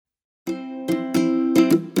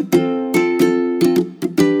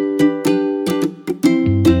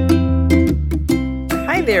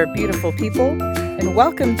there, beautiful people, and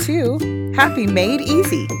welcome to Happy Made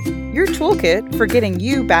Easy, your toolkit for getting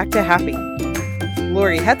you back to happy.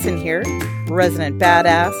 Lori Hudson here, resident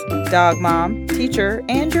badass, dog mom, teacher,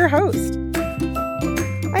 and your host.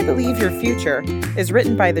 I believe your future is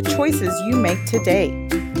written by the choices you make today.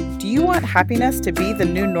 Do you want happiness to be the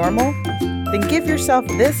new normal? Then give yourself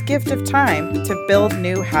this gift of time to build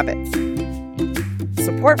new habits.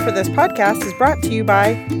 Support for this podcast is brought to you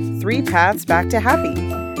by 3 Paths Back to Happy,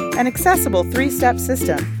 an accessible 3-step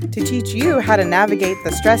system to teach you how to navigate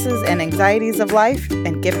the stresses and anxieties of life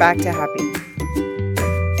and get back to happy.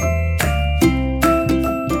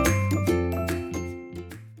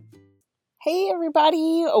 Hey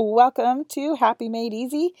everybody, welcome to Happy Made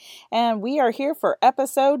Easy, and we are here for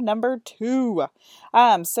episode number 2.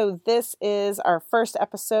 So this is our first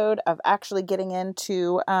episode of actually getting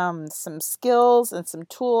into some skills and some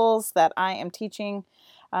tools that I am teaching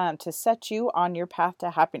to set you on your path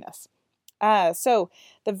to happiness. So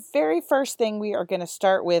the very first thing we are going to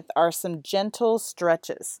start with are some gentle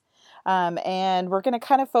stretches. And we're going to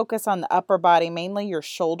kind of focus on the upper body, mainly your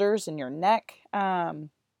shoulders and your neck,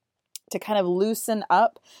 to kind of loosen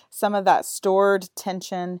up some of that stored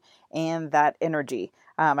tension and that energy.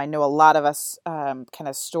 I know a lot of us kind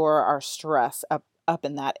of store our stress up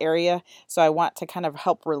in that area. So I want to kind of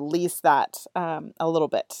help release that a little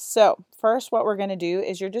bit. So first, what we're going to do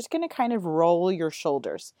is you're just going to kind of roll your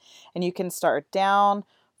shoulders. And you can start down,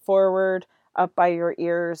 forward, up by your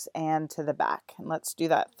ears, and to the back. And let's do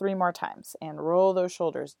that 3 more times. And roll those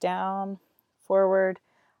shoulders down, forward,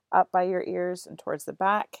 up by your ears, and towards the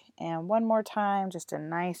back. And one more time, just a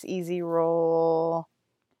nice, easy roll.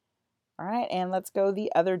 All right, and let's go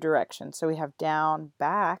the other direction. So we have down,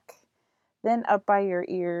 back, then up by your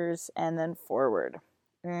ears, and then forward.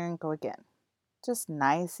 And go again. Just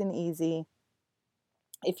nice and easy.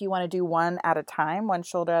 If you want to do one at a time, one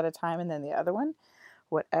shoulder at a time, and then the other one,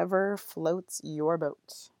 whatever floats your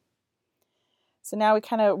boat. So now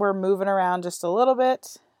we're moving around just a little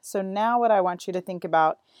bit. So now what I want you to think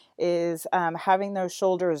about is having those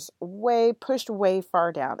shoulders pushed way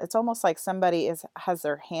far down. It's almost like somebody has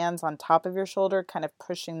their hands on top of your shoulder, kind of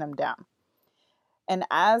pushing them down. And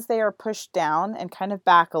as they are pushed down and kind of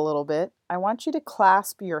back a little bit, I want you to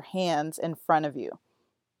clasp your hands in front of you.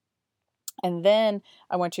 And then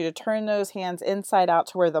I want you to turn those hands inside out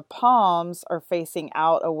to where the palms are facing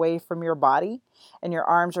out away from your body and your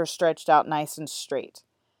arms are stretched out nice and straight.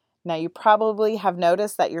 Now you probably have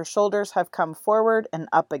noticed that your shoulders have come forward and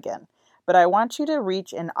up again, but I want you to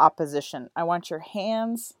reach in opposition. I want your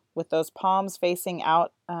hands with those palms facing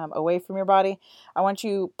out away from your body. I want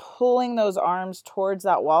you pulling those arms towards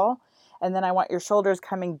that wall, and then I want your shoulders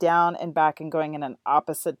coming down and back and going in an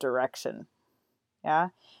opposite direction. Yeah?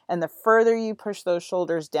 And the further you push those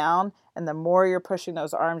shoulders down and the more you're pushing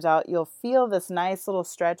those arms out, you'll feel this nice little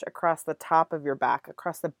stretch across the top of your back,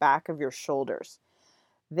 across the back of your shoulders.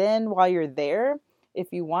 Then while you're there,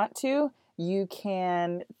 if you want to, you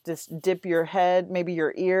can just dip your head, dip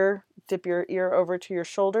your ear over to your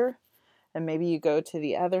shoulder, and maybe you go to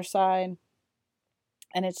the other side.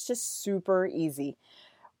 And it's just super easy.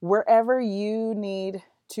 Wherever you need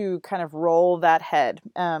to kind of roll that head,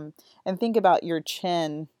 and think about your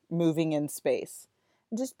chin moving in space.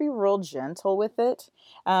 Just be real gentle with it,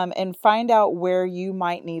 and find out where you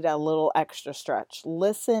might need a little extra stretch.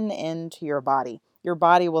 Listen into your body. Your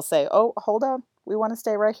body will say, oh, hold on, we want to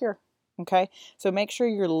stay right here. Okay, so make sure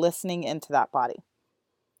you're listening into that body.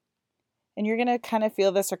 And you're going to kind of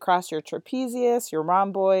feel this across your trapezius, your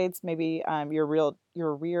rhomboids, maybe your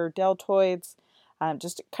rear deltoids,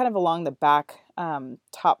 just kind of along the back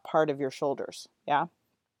top part of your shoulders. Yeah.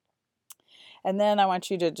 And then I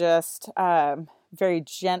want you to just very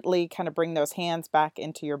gently kind of bring those hands back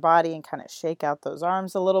into your body and kind of shake out those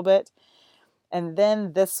arms a little bit. And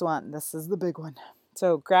then this is the big one.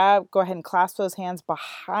 So go ahead and clasp those hands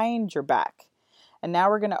behind your back. And now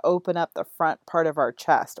we're going to open up the front part of our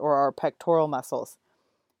chest or our pectoral muscles.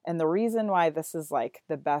 And the reason why this is like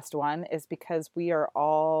the best one is because we are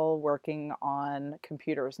all working on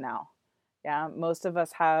computers now. Yeah, most of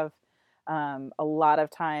us have a lot of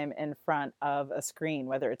time in front of a screen,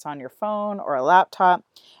 whether it's on your phone or a laptop.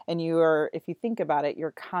 And if you think about it,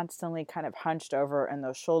 you're constantly kind of hunched over and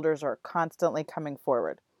those shoulders are constantly coming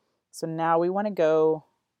forward. So now we want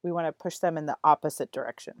to push them in the opposite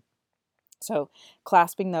direction. So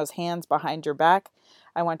clasping those hands behind your back,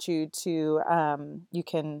 I want you to, you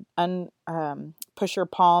can push your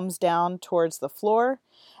palms down towards the floor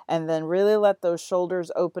and then really let those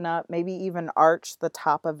shoulders open up, maybe even arch the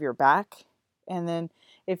top of your back. And then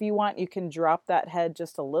if you want, you can drop that head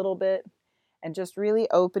just a little bit and just really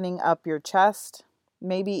opening up your chest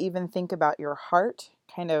Maybe even think about your heart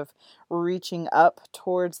kind of reaching up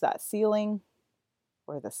towards that ceiling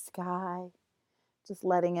or the sky, just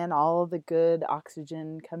letting in all the good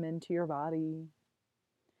oxygen come into your body.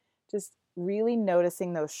 Just really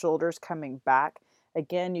noticing those shoulders coming back.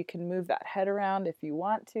 Again, you can move that head around if you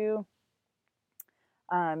want to.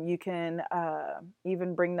 You can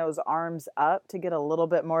even bring those arms up to get a little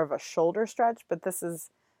bit more of a shoulder stretch, but this is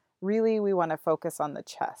really, we want to focus on the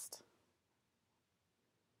chest.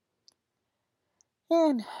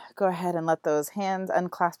 And go ahead and let those hands,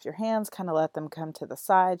 unclasp your hands, kind of let them come to the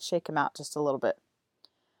side, shake them out just a little bit.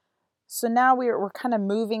 So now we're kind of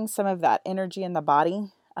moving some of that energy in the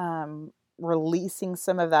body, releasing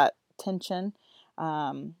some of that tension,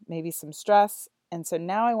 maybe some stress. And so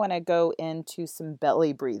now I want to go into some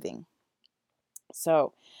belly breathing.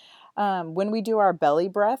 So when we do our belly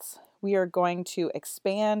breaths, we are going to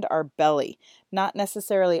expand our belly, not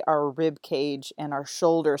necessarily our rib cage and our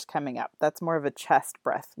shoulders coming up. That's more of a chest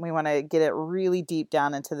breath. We want to get it really deep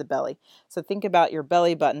down into the belly. So think about your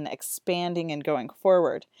belly button expanding and going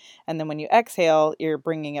forward. And then when you exhale, you're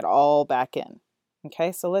bringing it all back in.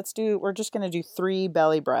 Okay, so we're just going to do 3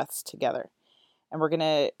 belly breaths together. And we're going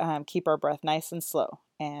to keep our breath nice and slow.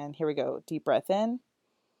 And here we go. Deep breath in.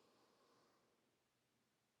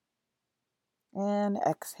 And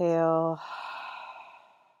exhale.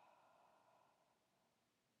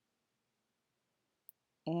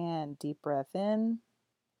 And deep breath in.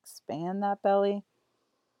 Expand that belly.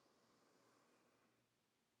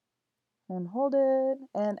 And hold it.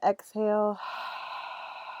 And exhale.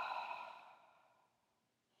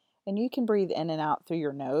 And you can breathe in and out through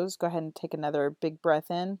your nose. Go ahead and take another big breath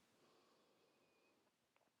in.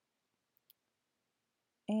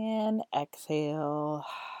 And exhale.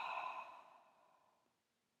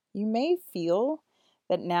 You may feel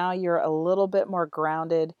that now you're a little bit more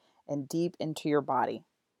grounded and deep into your body.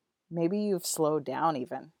 Maybe you've slowed down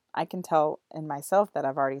even. I can tell in myself that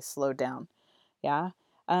I've already slowed down. Yeah.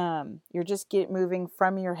 You're just moving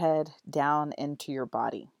from your head down into your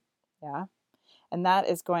body. Yeah. And that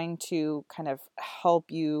is going to kind of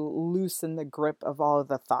help you loosen the grip of all of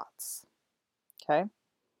the thoughts. Okay.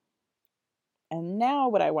 And now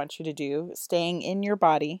what I want you to do, staying in your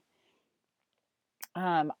body,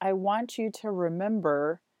 I want you to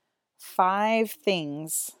remember 5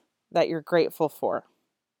 things that you're grateful for.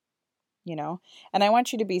 And I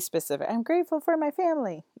want you to be specific. I'm grateful for my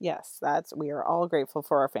family. Yes, we are all grateful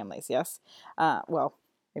for our families. Yes. Well,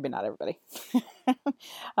 maybe not everybody.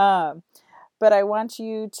 But I want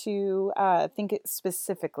you to think it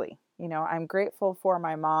specifically. I'm grateful for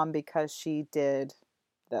my mom because she did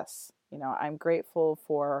this. I'm grateful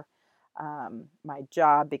for my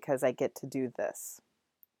job because I get to do this.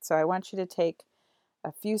 So I want you to take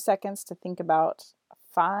a few seconds to think about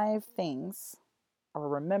 5 things, or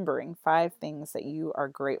remembering 5 things that you are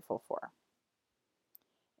grateful for.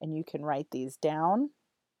 And you can write these down.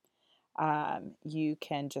 You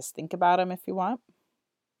can just think about them if you want.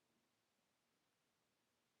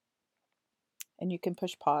 And you can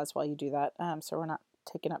push pause while you do that, so we're not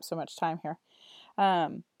taking up so much time here.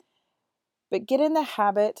 But get in the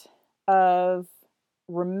habit of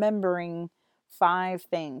remembering 5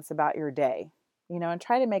 things about your day, and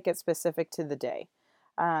try to make it specific to the day,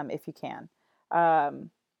 if you can.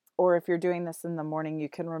 Or if you're doing this in the morning, you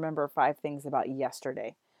can remember 5 things about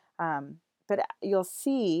yesterday. But you'll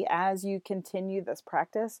see as you continue this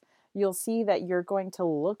practice, you'll see that you're going to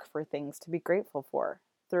look for things to be grateful for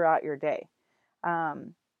throughout your day.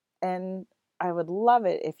 And I would love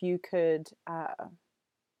it if you could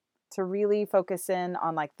to really focus in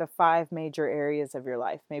on like the 5 major areas of your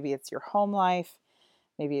life. Maybe it's your home life,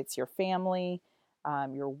 maybe it's your family,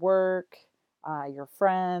 your work, your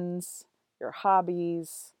friends, your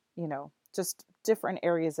hobbies, just different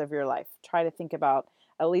areas of your life. Try to think about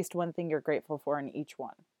at least one thing you're grateful for in each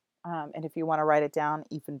one. And if you want to write it down,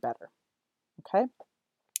 even better. Okay?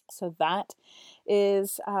 So that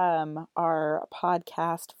is our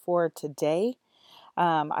podcast for today.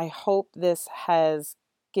 I hope this has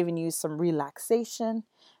given you some relaxation,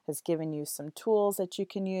 has given you some tools that you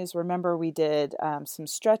can use. Remember, we did some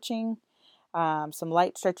stretching, some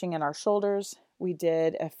light stretching in our shoulders. We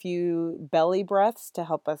did a few belly breaths to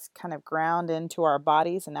help us kind of ground into our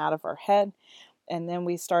bodies and out of our head. And then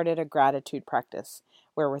we started a gratitude practice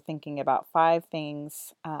where we're thinking about 5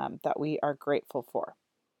 things that we are grateful for.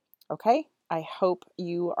 Okay? I hope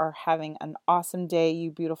you are having an awesome day,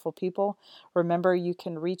 you beautiful people. Remember, you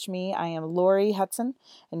can reach me. I am Lori Hudson,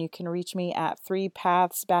 and you can reach me at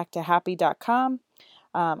 3pathsbacktohappy.com,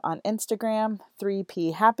 on Instagram,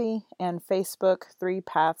 3phappy, and Facebook,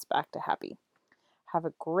 3pathsbacktohappy. Have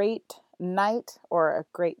a great night or a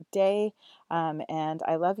great day. And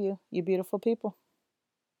I love you, you beautiful people.